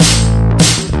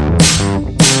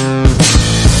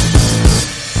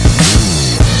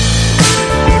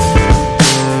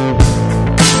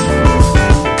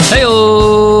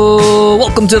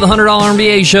to the $100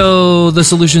 MBA Show, the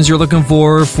solutions you're looking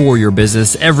for your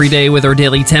business every day with our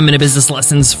daily 10-minute business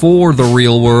lessons for the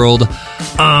real world.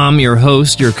 I'm your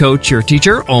host, your coach, your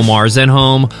teacher, Omar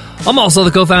Zenhom. I'm also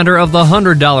the co-founder of the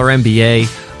 $100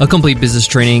 MBA, a complete business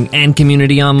training and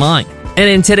community online. And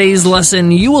in today's lesson,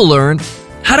 you will learn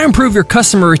how to improve your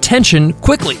customer retention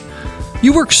quickly.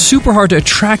 You work super hard to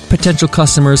attract potential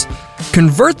customers,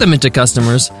 convert them into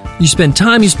customers. You spend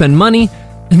time, you spend money,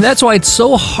 and that's why it's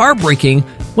so heartbreaking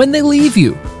when they leave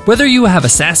you. Whether you have a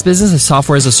SaaS business, a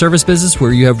software as a service business,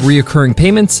 where you have reoccurring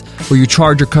payments, where you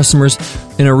charge your customers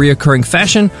in a reoccurring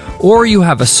fashion, or you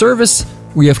have a service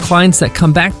where you have clients that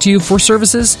come back to you for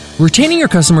services, retaining your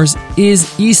customers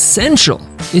is essential.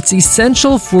 It's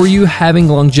essential for you having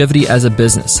longevity as a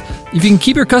business. If you can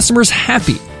keep your customers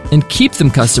happy and keep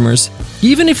them customers,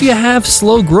 even if you have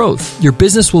slow growth, your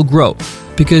business will grow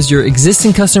because your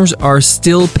existing customers are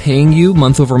still paying you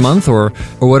month over month or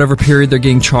whatever period they're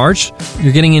getting charged.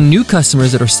 You're getting in new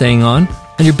customers that are staying on,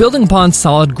 and you're building upon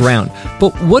solid ground.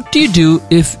 But what do you do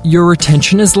if your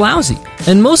retention is lousy?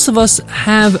 And most of us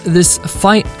have this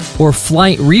fight or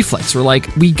flight reflex. We're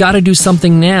like, we got to do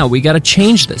something now. We got to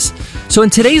change this. So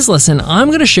in today's lesson, I'm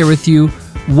going to share with you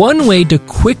one way to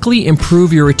quickly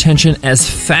improve your retention as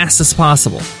fast as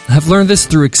possible. I've learned this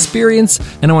through experience,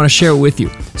 and I want to share it with you.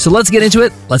 So let's get into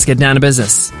it. Let's get down to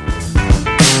business.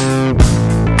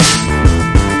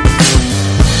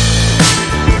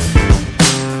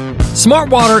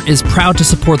 Smartwater is proud to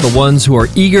support the ones who are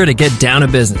eager to get down to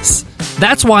business.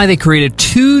 That's why they created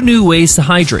 2 new ways to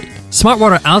hydrate.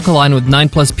 Smartwater Alkaline with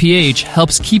 9+ pH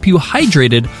helps keep you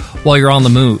hydrated while you're on the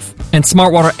move. And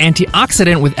Smartwater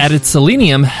Antioxidant with added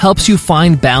selenium helps you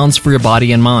find balance for your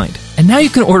body and mind. And now you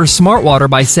can order Smartwater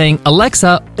by saying,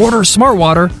 "Alexa, order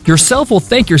Smartwater." Yourself will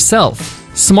thank yourself.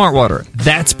 Smartwater,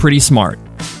 that's pretty smart.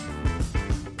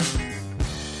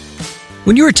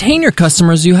 When you retain your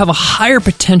customers, you have a higher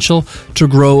potential to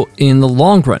grow in the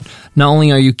long run. Not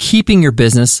only are you keeping your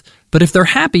business, but if they're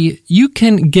happy, you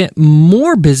can get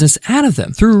more business out of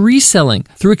them through reselling,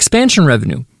 through expansion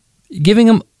revenue, giving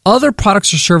them other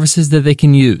products or services that they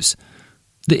can use.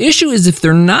 The issue is if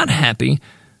they're not happy,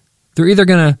 they're either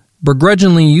going to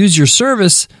begrudgingly use your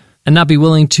service and not be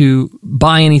willing to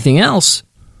buy anything else,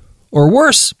 or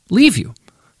worse, leave you.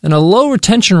 And a low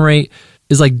retention rate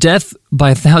is like death by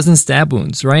 1,000 stab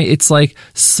wounds, right? It's like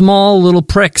small little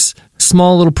pricks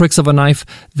of a knife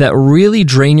that really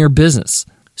drain your business.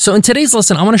 So in today's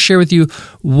lesson, I want to share with you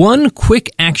one quick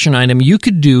action item you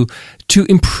could do to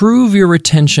improve your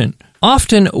retention.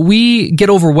 Often we get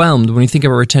overwhelmed when we think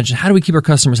about retention. How do we keep our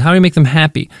customers? How do we make them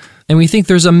happy? And we think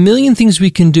there's a million things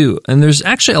we can do. And there's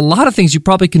actually a lot of things you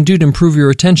probably can do to improve your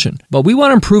retention. But we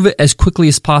want to improve it as quickly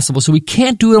as possible, so we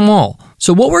can't do them all.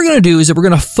 So what we're going to do is that we're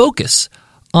going to focus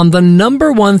on the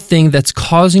number one thing that's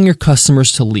causing your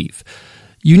customers to leave.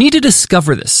 You need to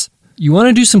discover this. You want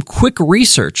to do some quick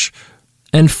research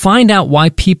and find out why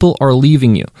people are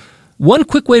leaving you. One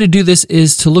quick way to do this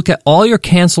is to look at all your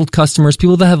canceled customers,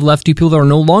 people that have left you, people that are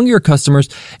no longer your customers,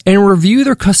 and review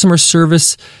their customer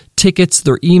service tickets,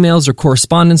 their emails, their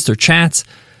correspondence, their chats,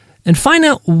 and find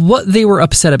out what they were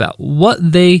upset about, what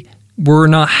they were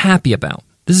not happy about.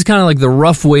 This is kind of like the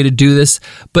rough way to do this,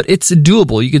 but it's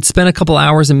doable. You could spend a couple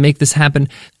hours and make this happen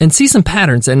and see some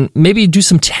patterns and maybe do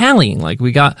some tallying. Like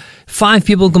we got 5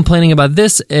 people complaining about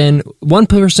this and 1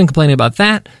 person complaining about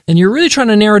that. And you're really trying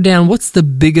to narrow down what's the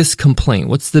biggest complaint.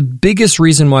 What's the biggest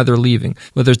reason why they're leaving?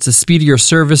 Whether it's the speed of your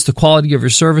service, the quality of your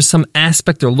service, some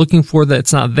aspect they're looking for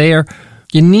that's not there.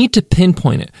 You need to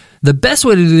pinpoint it. The best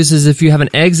way to do this is if you have an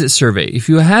exit survey. If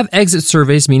you have exit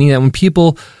surveys, meaning that when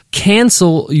people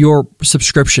cancel your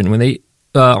subscription, when they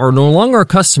are no longer a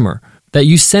customer, that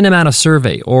you send them out a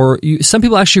survey. Or some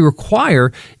people actually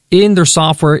require in their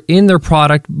software, in their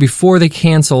product, before they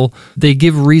cancel, they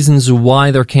give reasons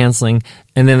why they're canceling,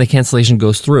 and then the cancellation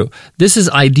goes through. This is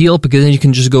ideal because then you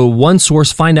can just go one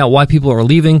source, find out why people are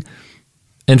leaving,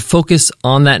 and focus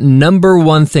on that number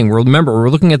one thing. Remember, we're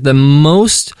looking at the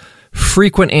most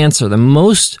frequent answer, the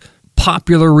most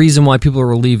popular reason why people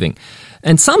are leaving.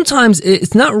 And sometimes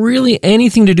it's not really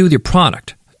anything to do with your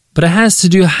product, but it has to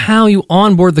do how you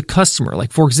onboard the customer.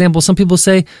 Like, for example, some people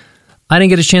say, I didn't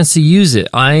get a chance to use it.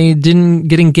 I didn't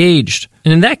get engaged.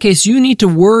 And in that case, you need to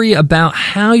worry about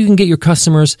how you can get your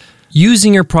customers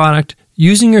using your product,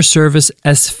 using your service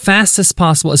as fast as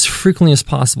possible, as frequently as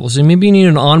possible. So maybe you need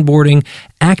an onboarding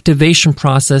activation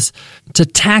process to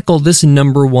tackle this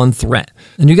number one threat.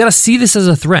 And you got to see this as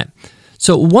a threat.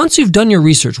 So once you've done your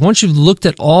research, once you've looked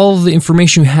at all the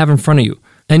information you have in front of you,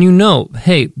 and you know,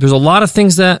 hey, there's a lot of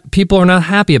things that people are not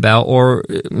happy about, or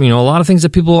a lot of things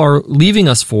that people are leaving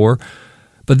us for,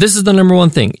 But this is the number one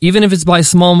thing. Even if it's by a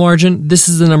small margin, this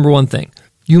is the number one thing.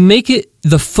 You make it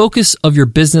the focus of your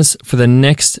business for the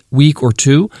next week or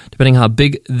two, depending how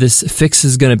big this fix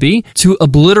is going to be, to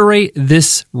obliterate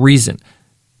this reason,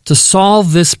 to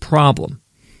solve this problem.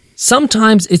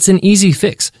 Sometimes it's an easy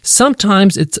fix.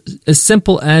 Sometimes it's as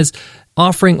simple as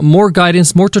offering more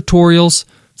guidance, more tutorials.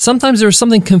 Sometimes there's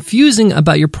something confusing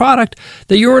about your product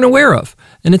that you weren't aware of,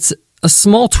 and it's a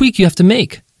small tweak you have to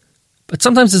make. But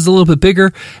sometimes it's a little bit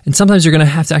bigger, and sometimes you're going to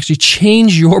have to actually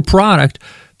change your product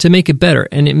to make it better.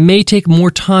 And it may take more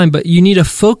time, but you need to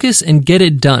focus and get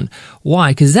it done.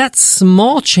 Why? Because that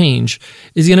small change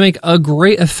is going to make a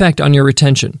great effect on your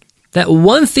retention. That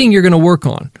one thing you're going to work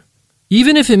on,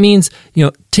 even if it means,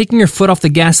 taking your foot off the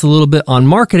gas a little bit on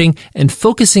marketing and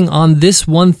focusing on this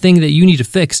one thing that you need to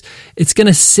fix, it's going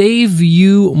to save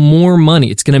you more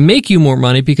money. It's going to make you more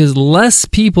money because less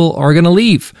people are going to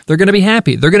leave. They're going to be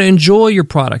happy. They're going to enjoy your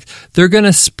product. They're going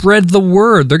to spread the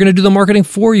word. They're going to do the marketing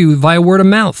for you via word of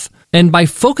mouth. And by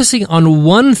focusing on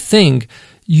one thing,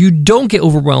 you don't get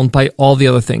overwhelmed by all the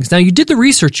other things. Now, you did the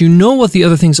research. You know what the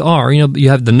other things are. You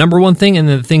have the number one thing and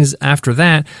then the things after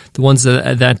that, the ones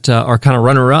that are kind of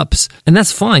runner-ups. And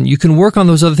that's fine. You can work on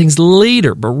those other things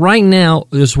later. But right now,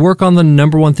 just work on the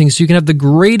number one thing so you can have the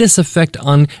greatest effect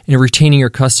on retaining your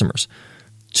customers.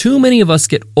 Too many of us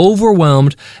get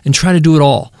overwhelmed and try to do it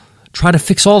all. Try to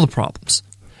fix all the problems.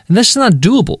 And that's just not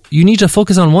doable. You need to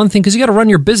focus on one thing because you got to run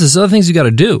your business. Other things you got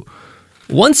to do.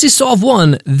 Once you solve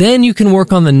one, then you can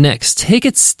work on the next. Take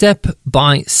it step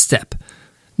by step.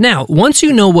 Now, once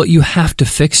you know what you have to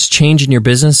fix, change in your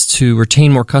business to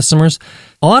retain more customers,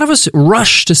 a lot of us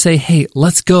rush to say, hey,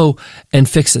 let's go and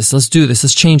fix this. Let's do this.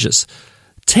 Let's change this.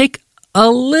 Take a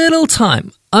little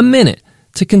time, a minute,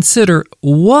 to consider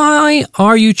why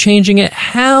are you changing it?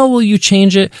 How will you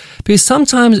change it? Because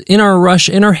sometimes in our rush,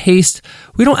 in our haste,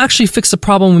 we don't actually fix the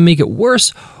problem. We make it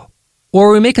worse,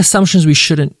 or we make assumptions we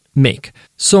shouldn't make.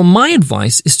 So my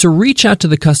advice is to reach out to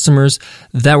the customers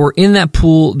that were in that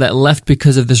pool that left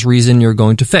because of this reason you're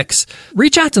going to fix.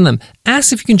 Reach out to them.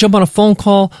 Ask if you can jump on a phone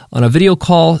call, on a video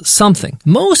call, something.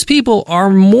 Most people are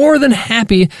more than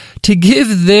happy to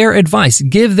give their advice,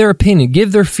 give their opinion,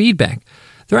 give their feedback.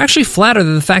 They're actually flattered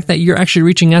at the fact that you're actually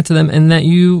reaching out to them and that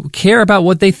you care about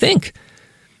what they think.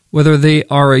 Whether they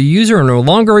are a user or no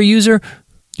longer a user,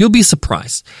 you'll be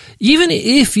surprised. Even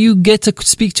if you get to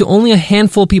speak to only a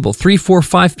handful of people, 3, 4,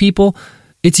 5 people,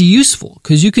 it's useful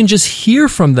because you can just hear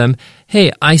from them,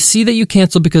 hey, I see that you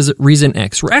canceled because of reason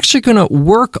X. We're actually going to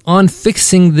work on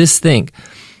fixing this thing.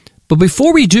 But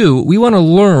before we do, we want to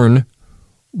learn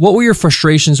what were your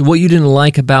frustrations, what you didn't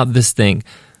like about this thing,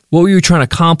 what were you trying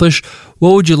to accomplish,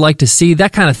 what would you like to see,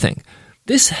 that kind of thing.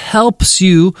 This helps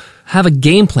you have a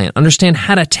game plan, understand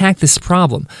how to attack this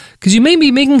problem, because you may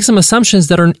be making some assumptions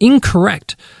that are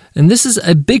incorrect. And this is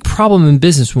a big problem in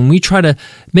business when we try to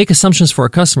make assumptions for our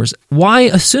customers. Why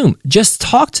assume? Just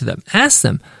talk to them. Ask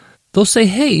them. They'll say,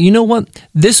 hey, you know what?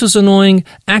 This was annoying.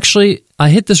 Actually, I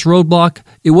hit this roadblock.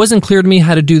 It wasn't clear to me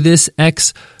how to do this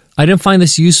X. I didn't find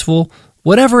this useful.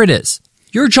 Whatever it is.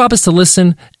 Your job is to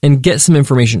listen and get some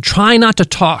information. Try not to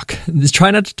talk.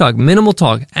 Try not to talk. Minimal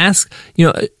talk. Ask,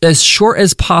 as short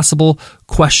as possible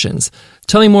questions.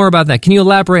 Tell me more about that. Can you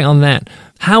elaborate on that?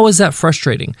 How is that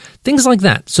frustrating? Things like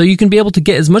that. So you can be able to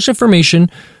get as much information,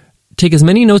 take as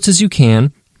many notes as you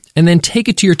can, and then take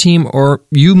it to your team, or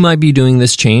you might be doing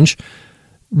this change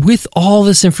with all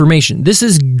this information. This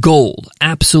is gold,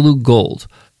 absolute gold.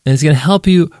 And it's going to help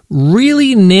you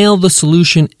really nail the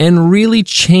solution and really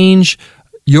change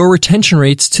your retention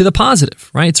rates to the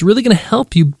positive, right? It's really going to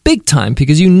help you big time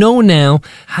because you know now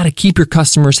how to keep your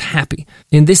customers happy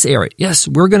in this area. Yes,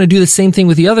 we're going to do the same thing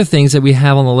with the other things that we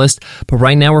have on the list, but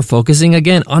right now we're focusing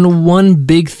again on one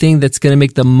big thing that's going to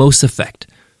make the most effect.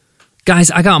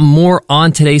 Guys, I got more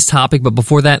on today's topic, but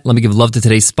before that, let me give love to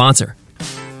today's sponsor.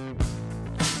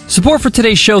 Support for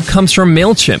today's show comes from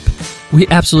MailChimp. We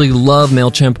absolutely love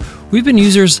MailChimp. We've been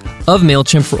users of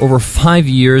MailChimp for over 5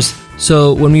 years.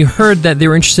 So when we heard that they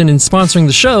were interested in sponsoring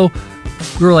the show,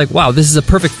 we were like, wow, this is a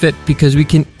perfect fit because we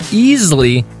can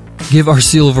easily give our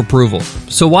seal of approval.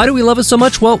 So why do we love it so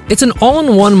much? Well, it's an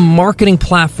all-in-one marketing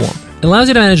platform. It allows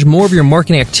you to manage more of your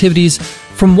marketing activities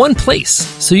from one place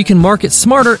so you can market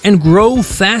smarter and grow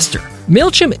faster.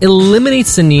 MailChimp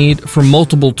eliminates the need for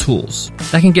multiple tools.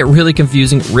 That can get really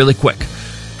confusing really quick.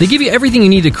 They give you everything you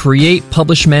need to create,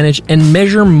 publish, manage, and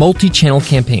measure multi-channel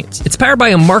campaigns. It's powered by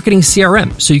a marketing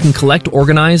CRM, so you can collect,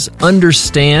 organize,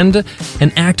 understand,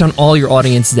 and act on all your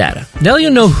audience data. Now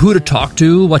you'll know who to talk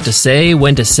to, what to say,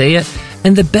 when to say it,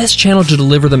 and the best channel to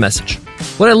deliver the message.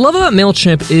 What I love about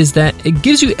MailChimp is that it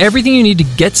gives you everything you need to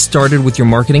get started with your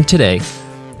marketing today,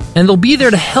 and they'll be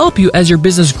there to help you as your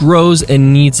business grows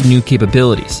and needs new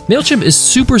capabilities. MailChimp is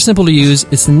super simple to use,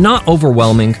 it's not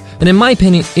overwhelming, and in my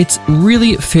opinion, it's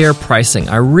really fair pricing.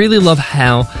 I really love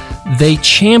how they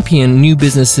champion new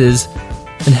businesses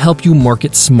and help you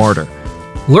market smarter.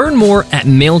 Learn more at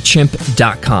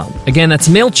MailChimp.com. Again, that's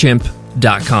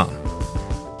MailChimp.com.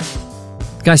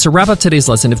 Guys, to wrap up today's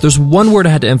lesson, if there's one word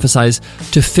I had to emphasize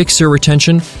to fix your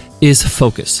retention, is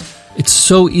focus. It's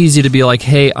so easy to be like,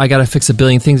 hey, I got to fix a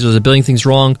billion things. There's a billion things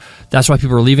wrong. That's why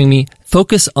people are leaving me.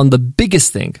 Focus on the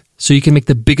biggest thing so you can make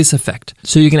the biggest effect,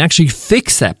 so you can actually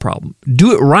fix that problem.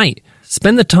 Do it right.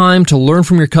 Spend the time to learn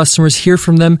from your customers, hear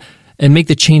from them, and make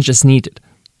the change that's needed.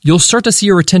 You'll start to see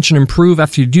your retention improve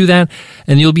after you do that,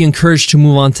 and you'll be encouraged to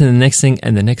move on to the next thing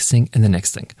and the next thing and the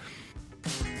next thing.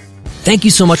 Thank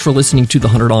you so much for listening to the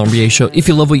 $100 MBA Show. If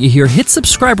you love what you hear, hit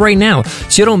subscribe right now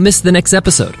so you don't miss the next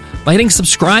episode. By hitting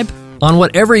subscribe on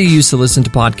whatever you use to listen to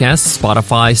podcasts,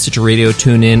 Spotify, Stitcher Radio,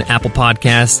 TuneIn, Apple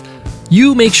Podcasts,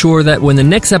 you make sure that when the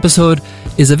next episode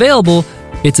is available,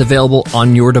 it's available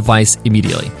on your device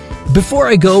immediately. Before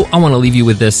I go, I want to leave you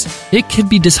with this. It can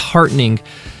be disheartening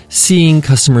seeing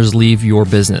customers leave your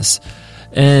business.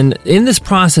 And in this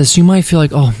process, you might feel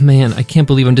like, oh man, I can't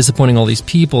believe I'm disappointing all these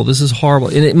people. This is horrible.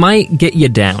 And it might get you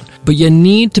down. But you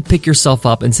need to pick yourself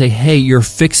up and say, hey, you're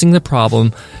fixing the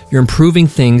problem, you're improving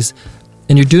things,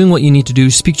 and you're doing what you need to do.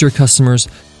 Speak to your customers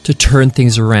to turn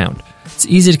things around. It's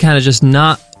easy to kind of just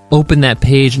not open that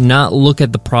page, not look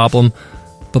at the problem,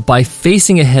 but by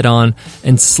facing it head on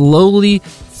and slowly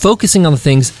focusing on the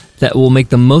things that will make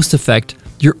the most effect,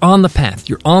 you're on the path,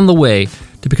 you're on the way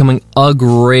to becoming a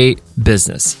great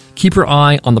business. Keep your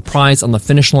eye on the prize, on the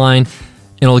finish line,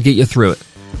 and it'll get you through it.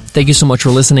 Thank you so much for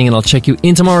listening, and I'll check you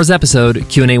in tomorrow's episode,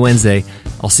 Q&A Wednesday.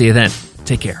 I'll see you then.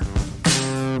 Take care.